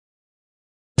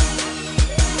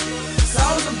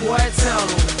boy, tell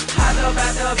him. Hot up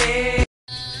out the bed.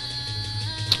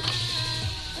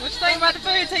 What you think about the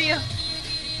food to you?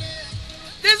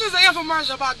 This is an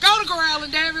infomercial about go to Corral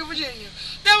in Danville, Virginia.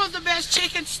 That was the best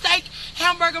chicken, steak,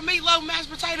 hamburger, meatloaf, mashed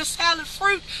potato, salad,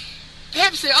 fruit,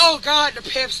 Pepsi. Oh God, the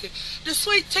Pepsi. The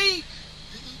sweet tea.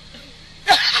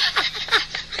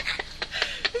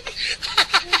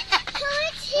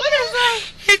 What is that?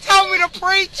 He told me to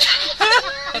preach.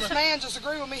 This man just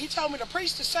agreed with me. He told me to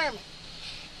preach the sermon.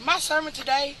 My sermon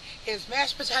today is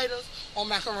mashed potatoes or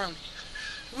macaroni.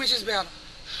 Which is better?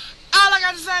 All I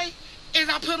got to say is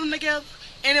I put them together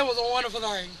and it was a wonderful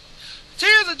thing.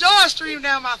 Tears of joy streamed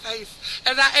down my face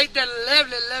as I ate that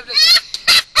lovely, lovely.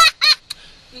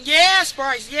 Yes,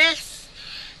 Bryce, yes.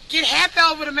 Get happy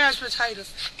over the mashed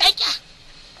potatoes. Thank you.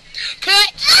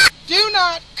 Cut. Do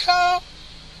not come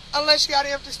unless you got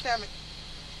an empty stomach.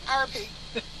 I repeat.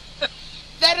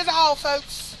 That is all,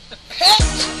 folks.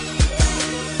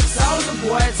 Soldier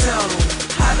boy, tell him.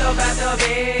 Hot up out the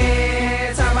bed.